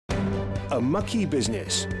A Mucky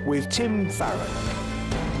Business with Tim Farron.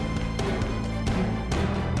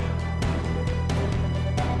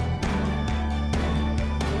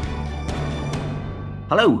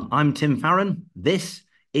 Hello, I'm Tim Farron. This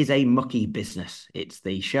is A Mucky Business. It's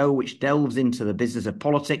the show which delves into the business of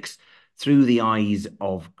politics through the eyes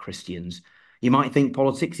of Christians. You might think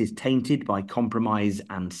politics is tainted by compromise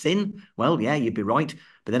and sin. Well, yeah, you'd be right.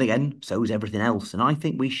 But then again, so is everything else. And I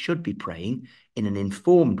think we should be praying in an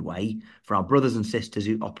informed way for our brothers and sisters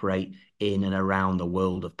who operate in and around the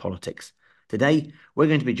world of politics. Today, we're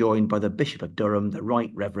going to be joined by the Bishop of Durham, the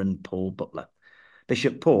Right Reverend Paul Butler.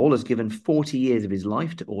 Bishop Paul has given 40 years of his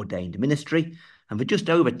life to ordained ministry, and for just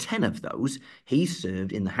over 10 of those, he's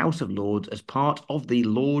served in the House of Lords as part of the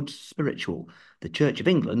Lords Spiritual, the Church of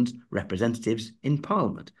England's representatives in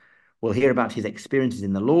Parliament. We'll hear about his experiences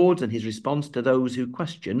in the Lords and his response to those who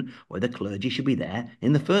question whether clergy should be there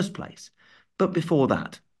in the first place. But before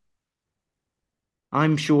that,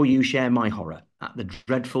 I'm sure you share my horror at the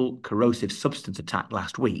dreadful corrosive substance attack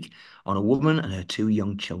last week on a woman and her 2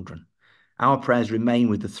 young children. Our prayers remain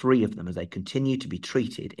with the 3 of them as they continue to be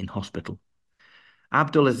treated in hospital.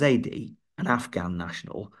 Abdullah Zaidi, an Afghan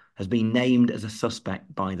national, has been named as a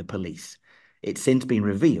suspect by the police. It's since been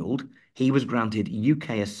revealed he was granted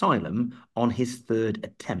UK asylum on his 3rd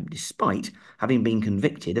attempt, despite having been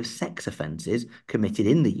convicted of sex offences committed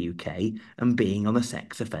in the UK and being on the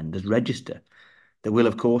sex offenders register. There will,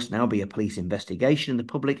 of course, now be a police investigation, and the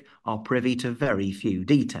public are privy to very few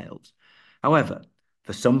details. However,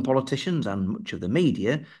 for some politicians and much of the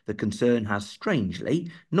media, the concern has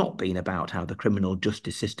strangely not been about how the criminal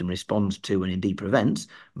justice system responds to and indeed prevents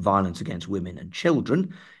violence against women and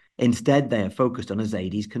children. Instead, they have focused on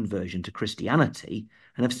Azadi's conversion to Christianity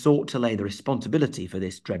and have sought to lay the responsibility for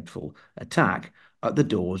this dreadful attack at the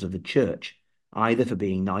doors of the church, either for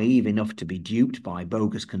being naive enough to be duped by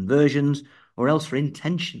bogus conversions or else for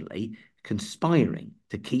intentionally conspiring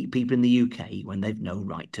to keep people in the UK when they've no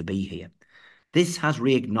right to be here. This has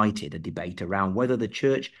reignited a debate around whether the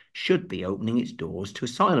church should be opening its doors to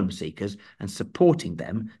asylum seekers and supporting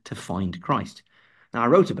them to find Christ. Now, I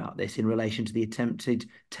wrote about this in relation to the attempted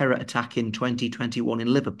terror attack in 2021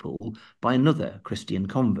 in Liverpool by another Christian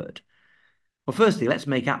convert. Well, firstly, let's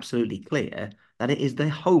make absolutely clear that it is the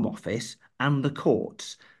Home Office and the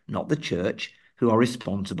courts, not the church, who are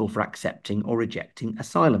responsible for accepting or rejecting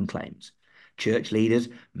asylum claims. Church leaders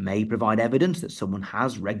may provide evidence that someone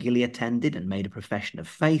has regularly attended and made a profession of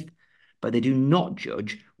faith, but they do not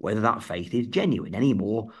judge whether that faith is genuine any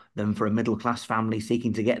more than for a middle-class family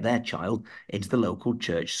seeking to get their child into the local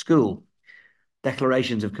church school.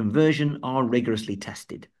 Declarations of conversion are rigorously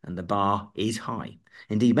tested, and the bar is high.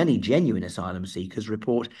 Indeed, many genuine asylum seekers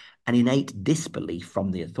report an innate disbelief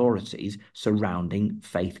from the authorities surrounding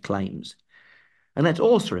faith claims. And let's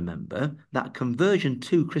also remember that conversion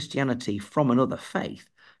to Christianity from another faith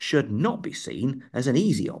should not be seen as an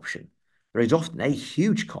easy option. There is often a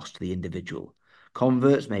huge cost to the individual.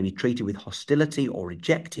 Converts may be treated with hostility or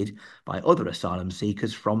rejected by other asylum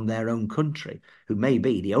seekers from their own country, who may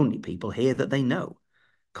be the only people here that they know.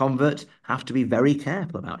 Converts have to be very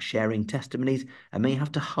careful about sharing testimonies and may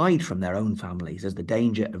have to hide from their own families, as the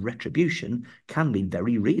danger of retribution can be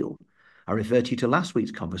very real. I refer you to last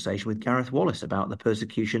week's conversation with Gareth Wallace about the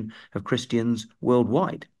persecution of Christians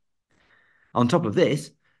worldwide. On top of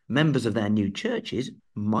this, members of their new churches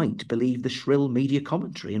might believe the shrill media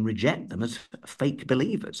commentary and reject them as fake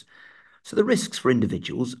believers. So the risks for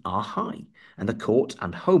individuals are high, and the court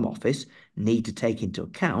and Home Office need to take into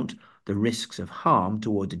account the risks of harm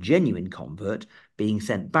towards a genuine convert being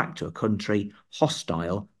sent back to a country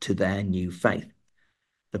hostile to their new faith.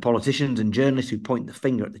 The politicians and journalists who point the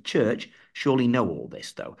finger at the church surely know all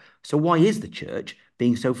this, though. So why is the church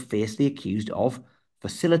being so fiercely accused of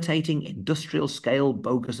facilitating industrial-scale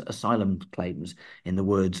bogus asylum claims, in the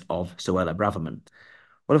words of Suella Braverman?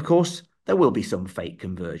 Well, of course, there will be some fake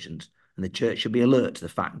conversions, and the church should be alert to the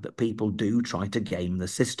fact that people do try to game the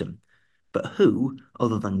system. But who,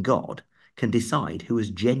 other than God, can decide who has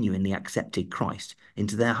genuinely accepted Christ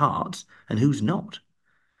into their hearts and who's not?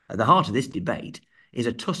 At the heart of this debate is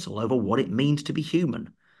a tussle over what it means to be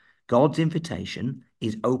human. God's invitation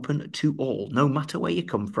is open to all, no matter where you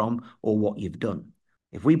come from or what you've done.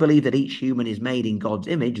 If we believe that each human is made in God's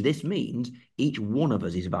image, this means each one of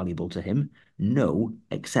us is valuable to him, no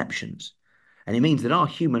exceptions. And it means that our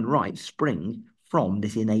human rights spring from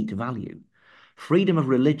this innate value. Freedom of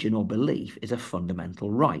religion or belief is a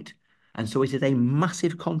fundamental right. And so it is a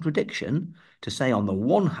massive contradiction to say, on the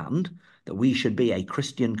one hand, that we should be a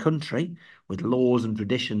Christian country with laws and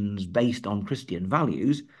traditions based on Christian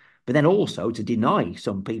values, but then also to deny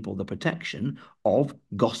some people the protection of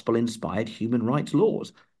gospel-inspired human rights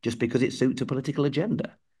laws just because it suits a political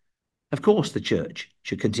agenda. Of course, the church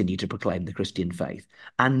should continue to proclaim the Christian faith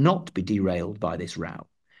and not be derailed by this row.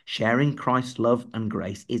 Sharing Christ's love and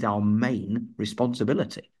grace is our main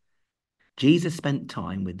responsibility. Jesus spent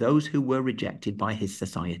time with those who were rejected by his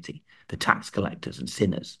society, the tax collectors and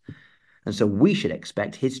sinners. And so we should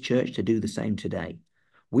expect his church to do the same today.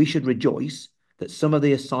 We should rejoice that some of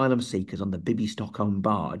the asylum seekers on the Bibi Stockholm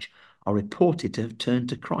barge are reported to have turned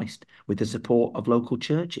to Christ with the support of local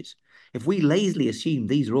churches. If we lazily assume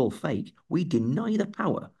these are all fake, we deny the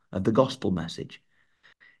power of the gospel message.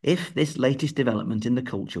 If this latest development in the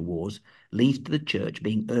culture wars leads to the church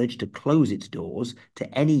being urged to close its doors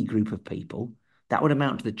to any group of people, that would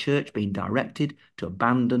amount to the church being directed to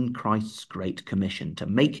abandon Christ's great commission, to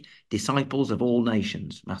make disciples of all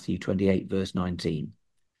nations, Matthew 28, verse 19.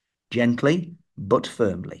 Gently, but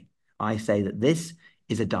firmly, I say that this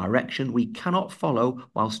is a direction we cannot follow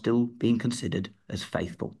while still being considered as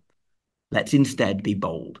faithful. Let's instead be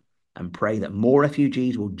bold and pray that more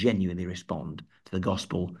refugees will genuinely respond to the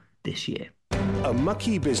gospel this year. A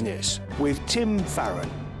Mucky Business with Tim Farron.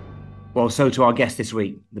 Well, so to our guest this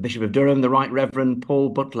week, the Bishop of Durham, the Right Reverend Paul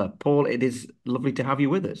Butler. Paul, it is lovely to have you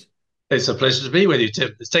with us. It's a pleasure to be with you,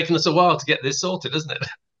 Tim. It's taken us a while to get this sorted, hasn't it?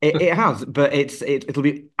 It has, but it'll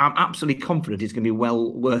be. I'm absolutely confident it's going to be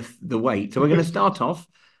well worth the wait. So we're going to start off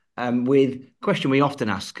with a question we often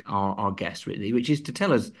ask our guests, really, which is to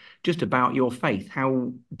tell us just about your faith.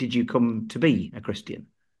 How did you come to be a Christian?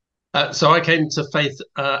 So I came to faith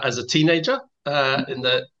as a teenager in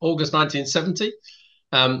the August 1970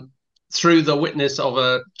 through the witness of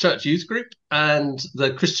a church youth group and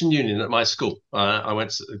the Christian Union at my school. I went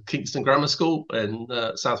to Kingston Grammar School in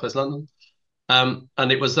southwest London.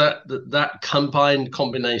 And it was that combined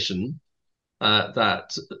combination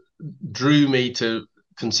that drew me to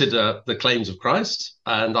consider the claims of Christ.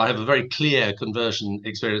 And I have a very clear conversion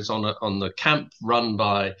experience on the camp run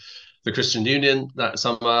by the Christian Union that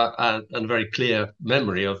summer, and a very clear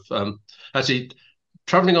memory of actually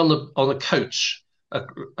traveling on the coach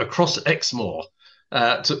across Exmoor,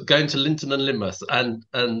 going to Linton and Lynmouth,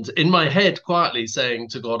 and in my head quietly saying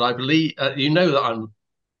to God, I believe, you know that I'm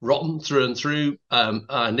rotten through and through.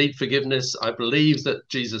 I need forgiveness. I believe that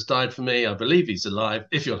Jesus died for me. I believe he's alive.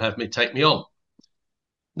 If you'll have me, take me on.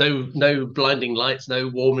 No blinding lights, no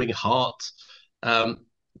warming heart.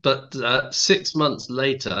 But 6 months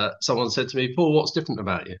later, someone said to me, Paul, what's different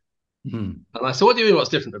about you? And I said, what do you mean what's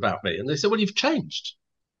different about me? And they said, well, you've changed.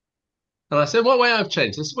 And I said, what way I've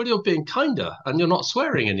changed? They said, well, you're being kinder and you're not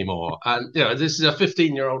swearing anymore. And, this is a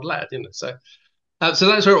 15-year-old lad, so that's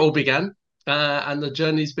where it all began. And the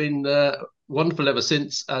journey's been wonderful ever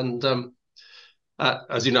since. And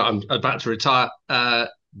as you know, I'm about to retire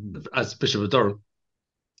as Bishop of Durham.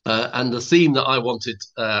 And the theme that I wanted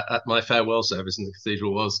at my farewell service in the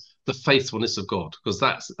cathedral was the faithfulness of God, because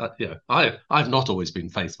that's, I've not always been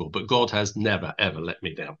faithful, but God has never, ever let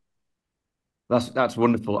me down. That's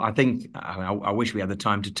wonderful. I think I wish we had the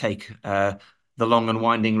time to take the long and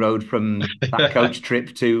winding road from that coach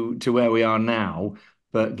trip to where we are now.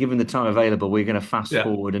 But given the time available, we're going to fast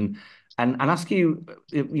forward and ask you.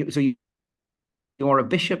 So you are a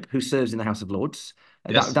bishop who serves in the House of Lords.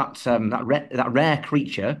 Yes. That rare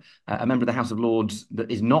creature, a member of the House of Lords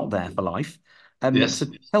that is not there for life. Yes. So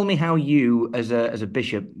tell me how you, as a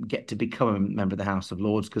bishop, get to become a member of the House of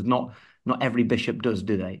Lords, because not every bishop does,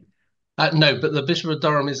 do they? No, but the Bishop of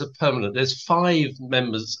Durham is a permanent. There's 5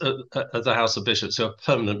 members of the House of Bishops who are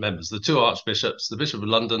permanent members. The 2 archbishops, the Bishop of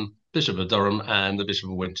London, Bishop of Durham, and the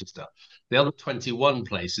Bishop of Winchester. The other 21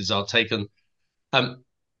 places are taken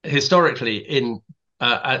historically in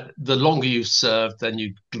the longer you serve, then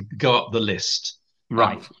you go up the list.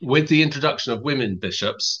 Right. With the introduction of women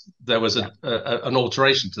bishops, there was an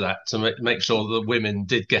alteration to that to make sure that women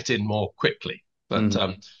did get in more quickly.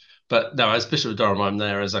 But no, as Bishop of Durham, I'm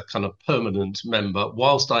there as a kind of permanent member,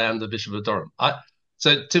 whilst I am the Bishop of Durham.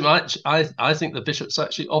 So, Tim, I think the bishops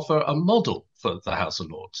actually offer a model for the House of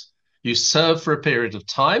Lords. You serve for a period of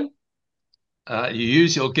time, you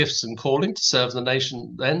use your gifts and calling to serve the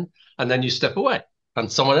nation then, and then you step away, and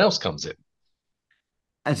someone else comes in.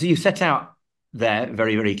 And so you set out there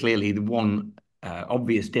very, very clearly the one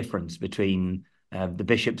obvious difference between the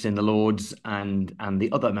bishops in the Lords and the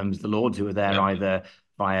other members of the Lords who are there either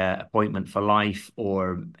via appointment for life,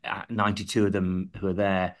 or 92 of them who are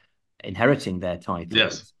there inheriting their titles.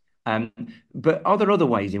 Yes. But are there other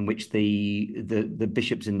ways in which the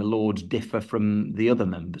bishops in the Lords differ from the other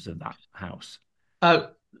members of that house?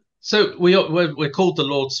 So we're called the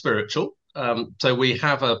Lords Spiritual, So we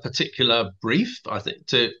have a particular brief, I think,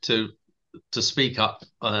 to speak up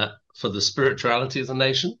for the spirituality of the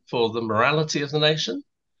nation, for the morality of the nation.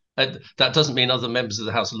 And that doesn't mean other members of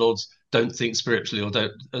the House of Lords don't think spiritually or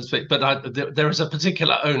don't speak, but there is a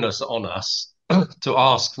particular onus on us to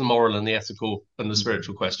ask the moral and the ethical and the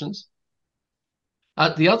spiritual questions.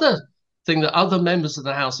 The other thing that other members of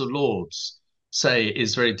the House of Lords say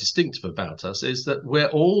is very distinctive about us is that we're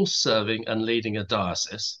all serving and leading a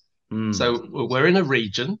diocese. So we're in a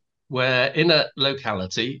region, we're in a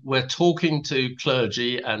locality, we're talking to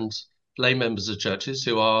clergy and lay members of churches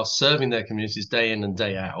who are serving their communities day in and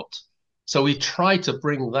day out. So we try to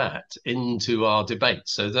bring that into our debate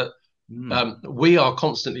so that we are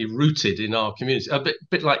constantly rooted in our community, a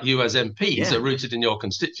bit like you as MPs are rooted in your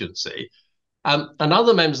constituency. And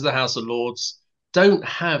other members of the House of Lords don't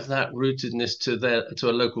have that rootedness to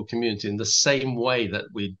a local community in the same way that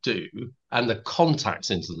we do, and the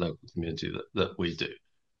contacts into the local community that we do.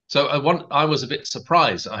 So I was a bit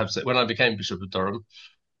surprised, I have to say, when I became Bishop of Durham,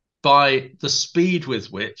 by the speed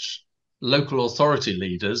with which local authority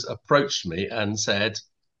leaders approached me and said,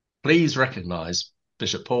 please recognise,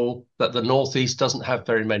 Bishop Paul, that the North East doesn't have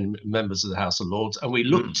very many members of the House of Lords, and we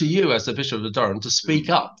look to you as the Bishop of Durham to speak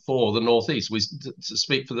up for the North East, to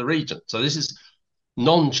speak for the region. So this is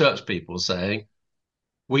non-church people saying,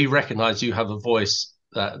 we recognise you have a voice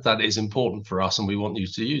that is important for us and we want you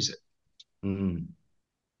to use it.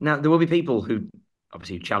 Now, there will be people who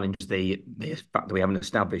obviously challenge the fact that we have an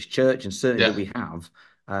established church, and certainly that we have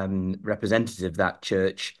representatives of that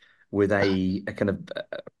church with a kind of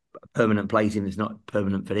permanent placing that's not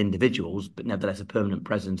permanent for individuals, but nevertheless a permanent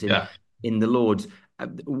presence in the Lords.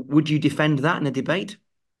 Would you defend that in a debate?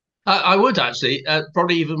 I would actually,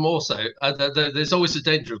 probably even more so. There's always a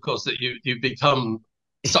danger, of course, that you become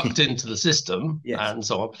sucked into the system and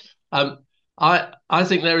so on. I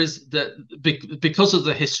think there is that because of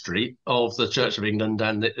the history of the Church of England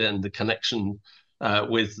and the connection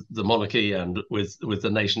with the monarchy and with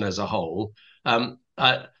the nation as a whole.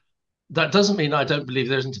 That doesn't mean I don't believe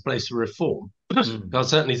there isn't a place for reform. I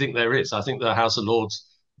certainly think there is. I think the House of Lords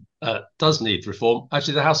does need reform.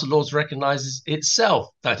 Actually, the House of Lords recognises itself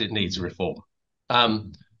that it needs reform.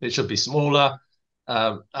 It should be smaller,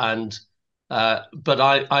 but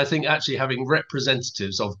I think actually having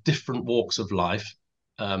representatives of different walks of life.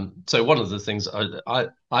 So one of the things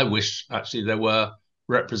I wish actually there were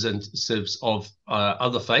representatives of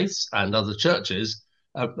other faiths and other churches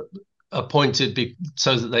appointed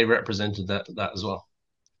so that they represented that as well.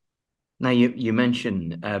 Now, you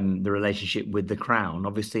mentioned the relationship with the Crown.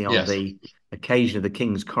 Obviously, on the occasion of the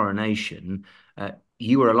King's coronation,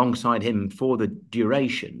 you were alongside him for the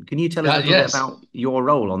duration. Can you tell us a little bit about your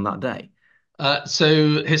role on that day?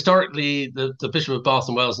 So historically, the Bishop of Bath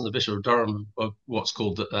and Wells and the Bishop of Durham were what's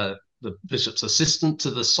called the Bishop's assistant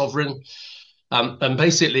to the sovereign. And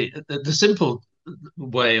basically, the simple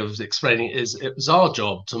way of explaining it is it was our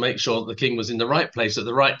job to make sure that the king was in the right place at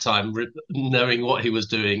the right time, knowing what he was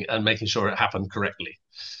doing and making sure it happened correctly.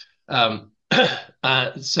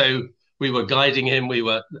 So we were guiding him, we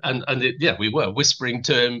were whispering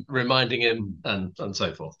to him, reminding him, and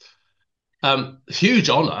so forth. Huge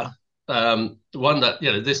honor, one that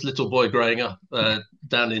this little boy growing up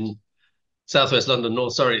down in southwest London,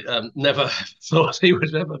 North Surrey, never thought he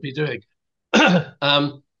would ever be doing.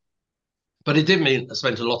 But it did mean I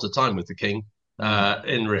spent a lot of time with the king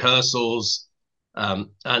in rehearsals,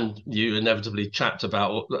 and you inevitably chat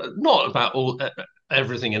about not about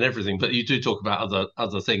everything, but you do talk about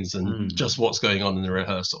other things and just what's going on in the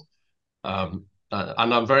rehearsal. And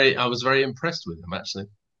I was very impressed with him, actually.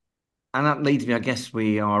 And that leads me, I guess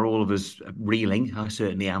we are all of us reeling. I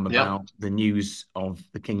certainly am about the news of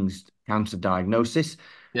the King's cancer diagnosis.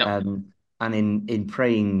 And in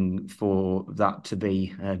praying for that to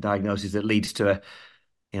be a diagnosis that leads to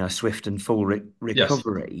a swift and full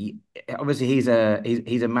recovery. Obviously, he's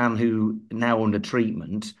a man who now under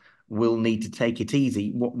treatment will need to take it easy.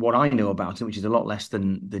 What I know about him, which is a lot less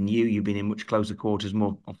than you've been in much closer quarters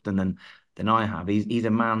more often than I have. He's a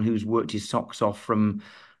man who's worked his socks off from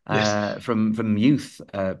youth,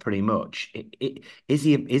 pretty much. Is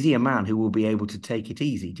he a man who will be able to take it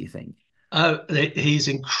easy, do you think? He's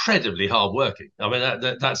incredibly hardworking. I mean,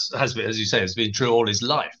 has been, as you say, has been true all his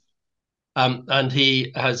life. And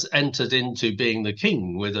he has entered into being the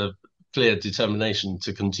king with a clear determination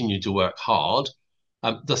to continue to work hard.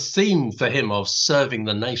 The theme for him of serving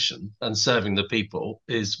the nation and serving the people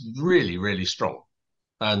is really, really strong,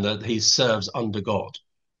 and that he serves under God.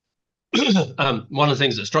 One of the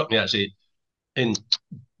things that struck me actually in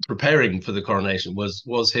preparing for the coronation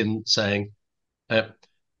was him saying,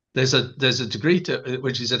 there's a degree to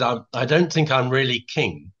which he said, I don't think I'm really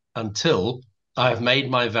king until I have made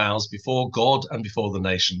my vows before God and before the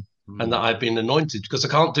nation, and that Mm. I've been anointed, because I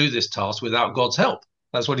can't do this task without God's help.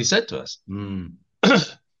 That's what he said to us. Mm.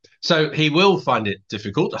 So he will find it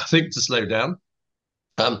difficult, I think, to slow down.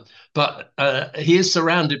 But he is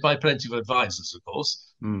surrounded by plenty of advisors, of course,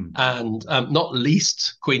 Mm. and not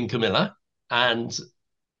least Queen Camilla and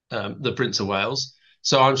the Prince of Wales.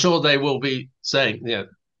 So I'm sure they will be saying,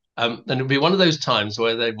 and it'll be one of those times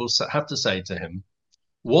where they will have to say to him,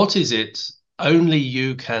 what is it only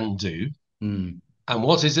you can do? Mm. And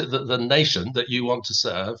what is it that the nation that you want to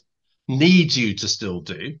serve needs you to still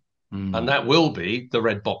do? And Mm. that will be the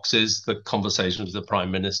red boxes, the conversations with the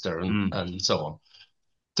prime minister, Mm. and so on.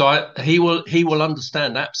 So he will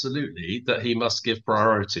understand absolutely that he must give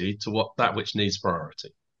priority to that which needs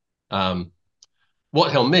priority. Um,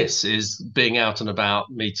 what he'll miss is being out and about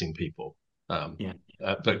meeting people. Um, Yeah.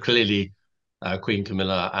 but clearly, Queen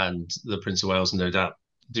Camilla and the Prince of Wales, no doubt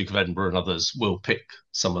Duke of Edinburgh and others will pick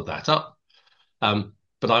some of that up.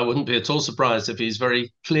 But I wouldn't be at all surprised if he's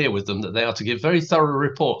very clear with them that they are to give very thorough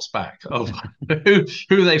reports back of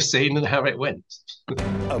who they've seen and how it went.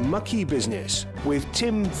 A Mucky Business with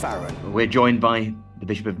Tim Farron. We're joined by the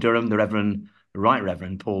Bishop of Durham, the Right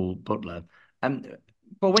Reverend Paul Butler.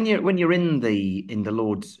 Paul, when you're in the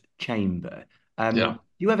Lord's chamber, Yeah. do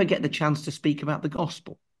you ever get the chance to speak about the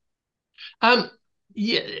gospel? Um,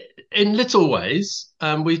 yeah, in little ways,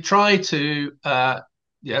 we try to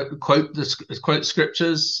quote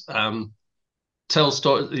scriptures,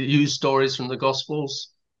 use stories from the Gospels.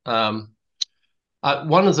 One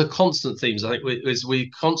of the constant themes, I think, is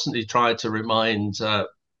we constantly try to remind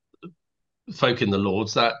folk in the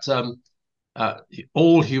Lord's that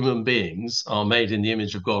all human beings are made in the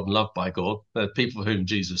image of God and loved by God. They're people for whom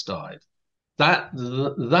Jesus died. That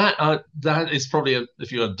is probably,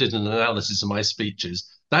 if you did an analysis of my speeches,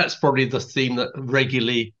 that's probably the theme that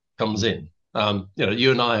regularly comes in.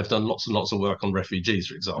 You and I have done lots and lots of work on refugees,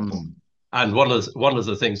 for example, and one of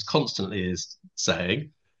the things constantly is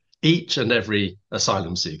saying each and every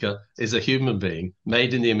asylum seeker is a human being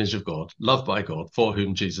made in the image of God, loved by God, for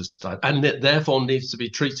whom Jesus died, and it therefore needs to be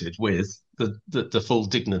treated with the full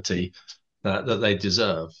dignity that they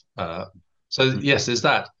deserve. So yes, there's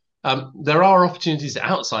that. There are opportunities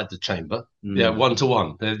outside the chamber, one to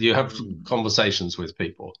one. You have conversations with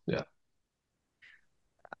people. Yeah.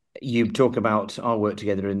 You talk about our work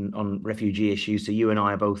together on refugee issues. So you and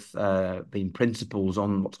I are both been principals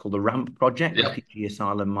on what's called the RAMP project, Yeah. Refugee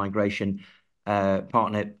Asylum Migration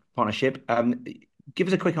Partnership. Give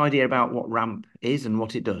us a quick idea about what RAMP is and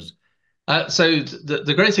what it does. So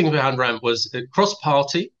the great thing behind RAMP was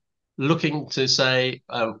cross-party, looking to say,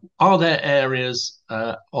 are there areas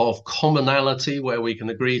of commonality where we can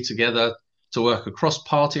agree together to work across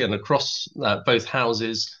party and across both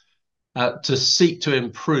houses to seek to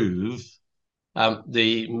improve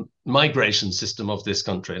the migration system of this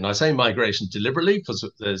country. And I say migration deliberately because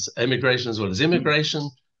there's immigration as well as immigration.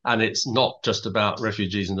 And it's not just about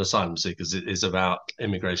refugees and asylum seekers, it is about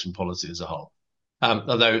immigration policy as a whole.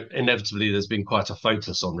 Although inevitably there's been quite a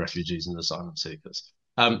focus on refugees and asylum seekers.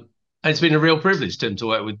 It's been a real privilege, Tim, to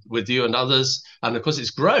work with you and others. And of course, it's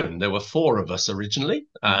grown. There were 4 of us originally,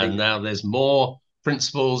 and now there's more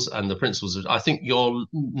principals. And the principals, I think you are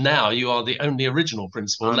the only original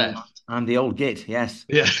principal left. I'm the old git, yes.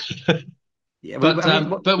 Yeah. Yeah,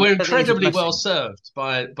 but we're incredibly well served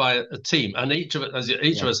by a team, and each of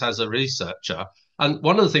us has a researcher. And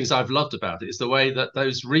one of the things I've loved about it is the way that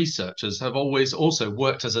those researchers have always also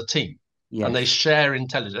worked as a team, and they share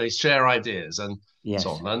intelligence, they share ideas, and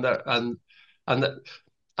so on. And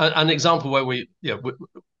an example where we've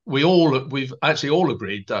actually all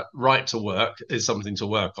agreed that right to work is something to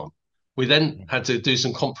work on. We then had to do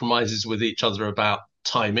some compromises with each other about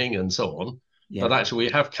timing and so on. But actually,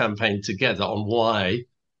 we have campaigned together on why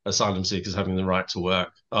asylum seekers having the right to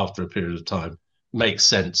work after a period of time makes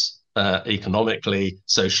sense economically,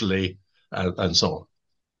 socially, and so on.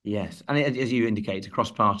 Yes, and as you indicate, it's a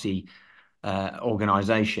cross-party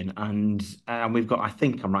organisation, and we've got, I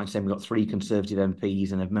think I'm right in saying we've got 3 Conservative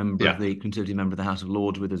MPs and a member of the Conservative member of the House of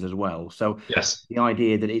Lords with us as well. So yes, the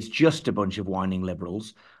idea that it's just a bunch of whining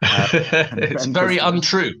liberals, it's very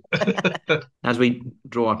untrue. As we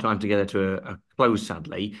draw our time together to a close,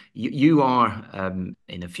 sadly, you are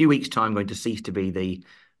in a few weeks' time going to cease to be the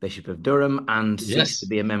Bishop of Durham and cease to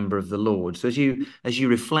be a member of the Lords. So as you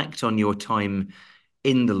reflect on your time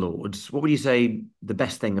in the Lords, what would you say the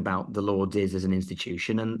best thing about the Lords is as an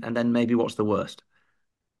institution, and then maybe what's the worst?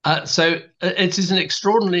 So it is an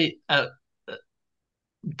extraordinarily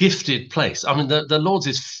gifted place. I mean, the Lords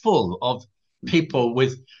is full of people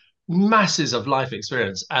with masses of life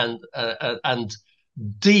experience and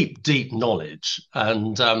deep knowledge,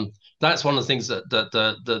 and that's one of the things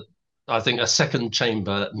that I think a second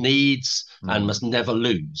chamber needs and must never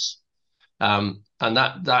lose. And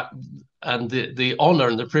the honor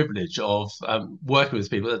and the privilege of working with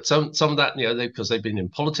people. Some of that, because they've been in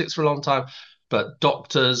politics for a long time, but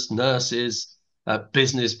doctors, nurses,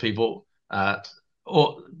 business people,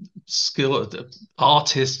 or skilled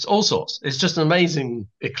artists, all sorts. It's just an amazing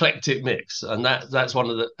eclectic mix, and that's one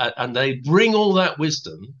of the. And they bring all that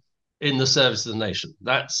wisdom in the service of the nation.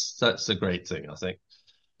 That's the great thing, I think.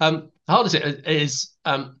 Hard as it is.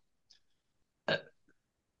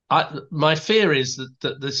 My fear is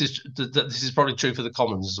that this is probably true for the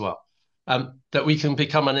Commons as well, that we can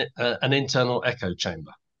become an internal echo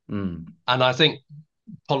chamber, and I think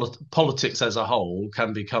politics as a whole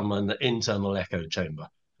can become an internal echo chamber.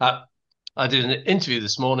 I did an interview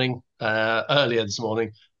earlier this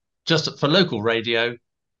morning, just for local radio,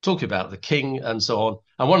 talking about the King and so on.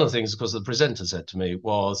 And one of the things, of course, the presenter said to me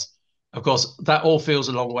was, of course, that all feels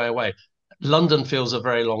a long way away. London feels a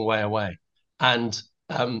very long way away, and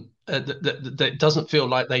it doesn't feel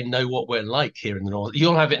like they know what we're like here in the north.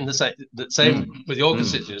 You'll have it in the same with your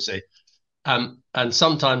constituency, and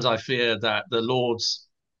sometimes I fear that the Lords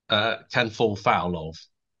can fall foul of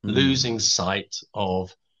losing sight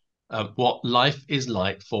of what life is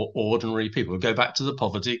like for ordinary people. Go back to the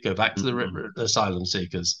poverty, go back to the asylum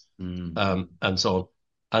seekers, and so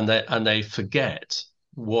on, and they forget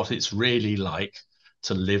what it's really like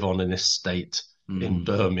to live on an estate in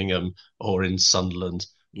Birmingham or in Sunderland,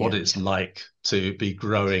 what it's like to be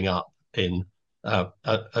growing up in a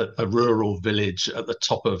rural village at the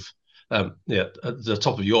top of at the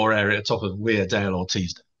top of your area, top of Weardale or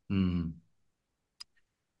Teesdale.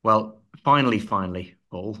 Well, finally,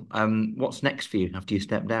 Paul, what's next for you after you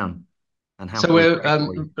step down? And how? So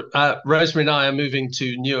Rosemary and I are moving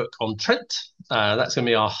to Newark-on-Trent. That's going to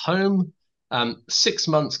be our home. 6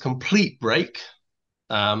 months complete break.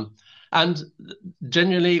 And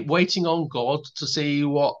genuinely waiting on God to see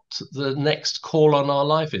what the next call on our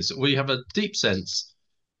life is. We have a deep sense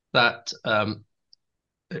that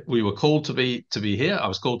we were called to be here. I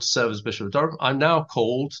was called to serve as Bishop of Durham. I'm now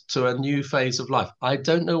called to a new phase of life. I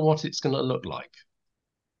don't know what it's going to look like,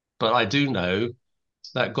 but I do know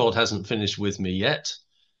that God hasn't finished with me yet.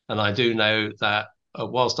 And I do know that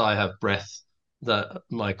whilst I have breath, that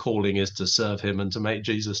my calling is to serve him and to make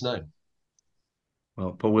Jesus known.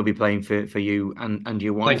 Well, Paul will be playing for you and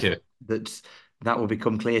your wife. Thank you. That will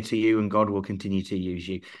become clear to you, and God will continue to use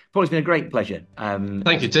you. Paul, it's been a great pleasure.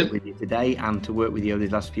 Thank you, Tim. With you today and to work with you over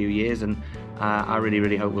these last few years, and I really,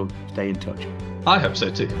 really hope we'll stay in touch. I hope so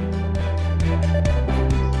too.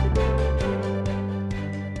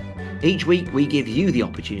 Each week, we give you the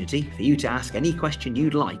opportunity for you to ask any question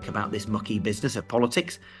you'd like about this mucky business of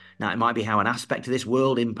politics. Now, it might be how an aspect of this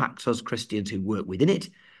world impacts us Christians who work within it,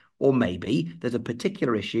 or maybe there's a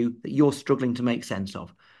particular issue that you're struggling to make sense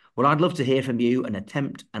of. Well, I'd love to hear from you and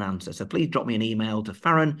attempt an answer. So please drop me an email to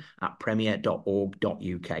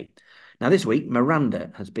farron@premier.org.uk. Now, this week,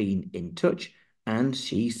 Miranda has been in touch and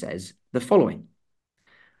she says the following.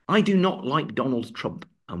 I do not like Donald Trump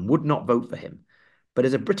and would not vote for him, but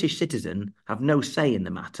as a British citizen, have no say in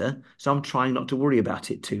the matter, so I'm trying not to worry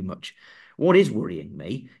about it too much. What is worrying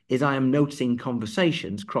me is I am noticing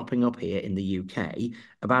conversations cropping up here in the UK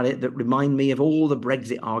about it that remind me of all the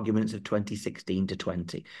Brexit arguments of 2016 to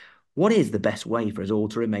 20. What is the best way for us all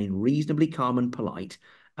to remain reasonably calm and polite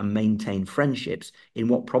and maintain friendships in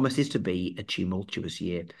what promises to be a tumultuous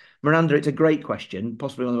year? Miranda, it's a great question,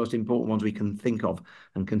 possibly one of the most important ones we can think of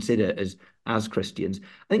and consider as Christians.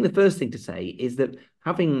 I think the first thing to say is that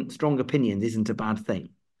having strong opinions isn't a bad thing.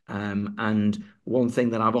 And one thing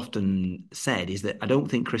that I've often said is that I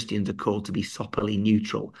don't think Christians are called to be soppily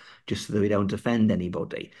neutral just so that we don't offend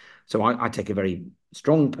anybody. So I take a very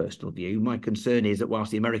strong personal view. My concern is that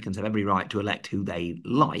whilst the Americans have every right to elect who they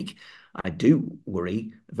like, I do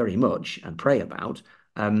worry very much and pray about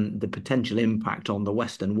the potential impact on the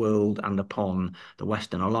Western world and upon the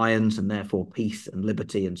Western alliance, and therefore peace and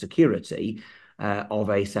liberty and security of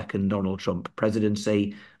a second Donald Trump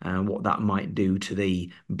presidency, and what that might do to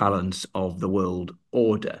the balance of the world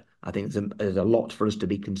order. I think there's a lot for us to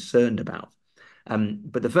be concerned about.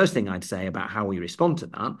 But the first thing I'd say about how we respond to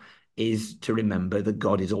that is to remember that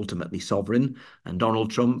God is ultimately sovereign, and Donald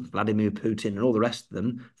Trump, Vladimir Putin, and all the rest of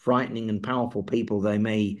them, frightening and powerful people they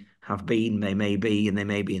may have been, they may be, and they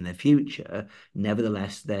may be in the future,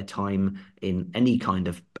 nevertheless, their time in any kind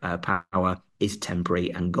of power is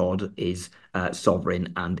temporary, and God is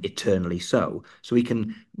sovereign and eternally so. So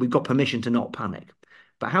we've got permission to not panic.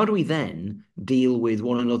 But how do we then deal with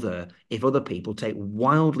one another if other people take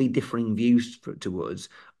wildly differing views to us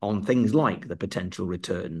on things like the potential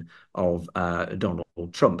return of Donald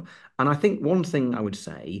Trump? And I think one thing I would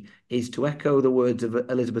say is to echo the words of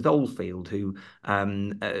Elizabeth Oldfield, who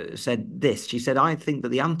said this. She said, I think that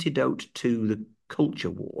the antidote to the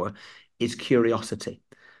culture war is curiosity.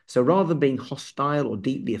 So rather than being hostile or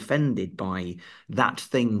deeply offended by that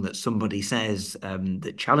thing that somebody says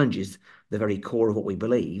that challenges the very core of what we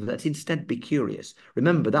believe, let's instead be curious.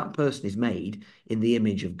 Remember, that person is made in the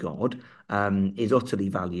image of God, is utterly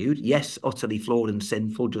valued, yes, utterly flawed and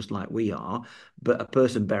sinful, just like we are, but a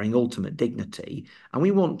person bearing ultimate dignity. And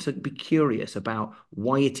we want to be curious about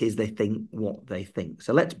why it is they think what they think.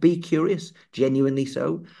 So let's be curious, genuinely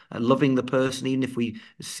so, loving the person, even if we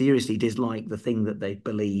seriously dislike the thing that they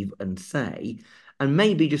believe and say. And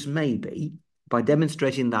maybe, just maybe, by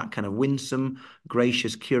demonstrating that kind of winsome,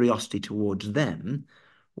 gracious curiosity towards them,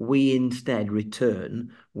 we instead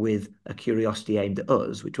return with a curiosity aimed at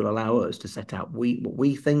us, which will allow us to set out what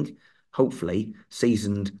we think, hopefully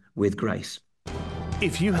seasoned with grace.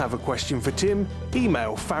 If you have a question for Tim,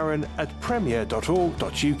 email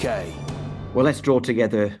farron@premier.org.uk. Well, let's draw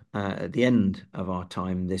together at the end of our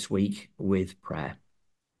time this week with prayer.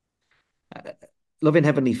 Loving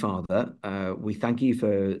Heavenly Father, we thank you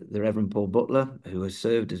for the Reverend Paul Butler, who has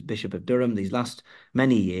served as Bishop of Durham these last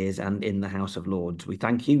many years and in the House of Lords. We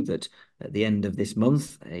thank you that at the end of this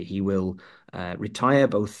month, he will retire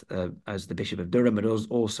both as the Bishop of Durham, but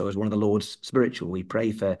also as one of the Lords Spiritual. We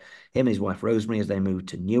pray for him and his wife Rosemary as they move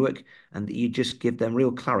to Newark, and that you just give them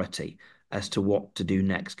real clarity as to what to do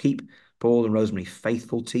next. Keep Paul and Rosemary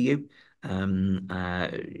faithful to you.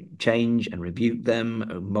 Change and rebuke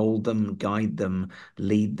them, mold them, guide them,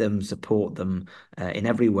 lead them, support them in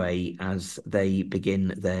every way as they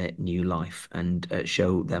begin their new life, and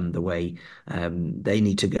show them the way they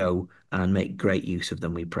need to go and make great use of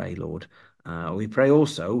them, we pray, Lord. We pray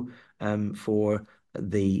also for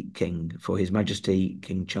the King, for His Majesty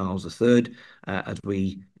King Charles III, as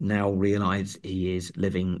we now realise he is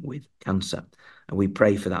living with cancer. And we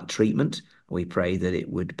pray for that treatment. We pray that it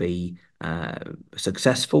would be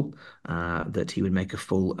successful, that he would make a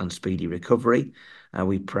full and speedy recovery.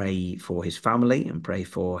 We pray for his family and pray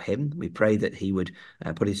for him. We pray that he would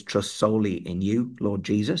put his trust solely in you, Lord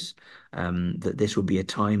Jesus, that this would be a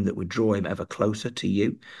time that would draw him ever closer to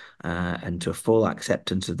you and to a full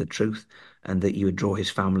acceptance of the truth, and that you would draw his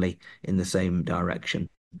family in the same direction.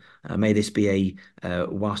 May this be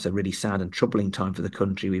whilst a really sad and troubling time for the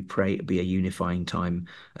country, we pray it be a unifying time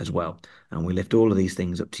as well. And we lift all of these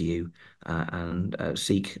things up to you and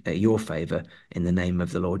seek your favour in the name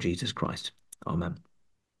of the Lord Jesus Christ. Amen.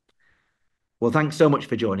 Well, thanks so much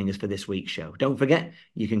for joining us for this week's show. Don't forget,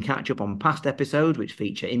 you can catch up on past episodes which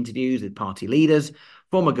feature interviews with party leaders,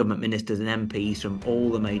 former government ministers and MPs from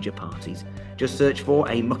all the major parties. Just search for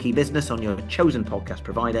A Mucky Business on your chosen podcast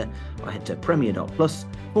provider or head to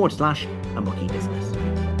premier.plus/A Mucky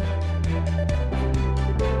Business.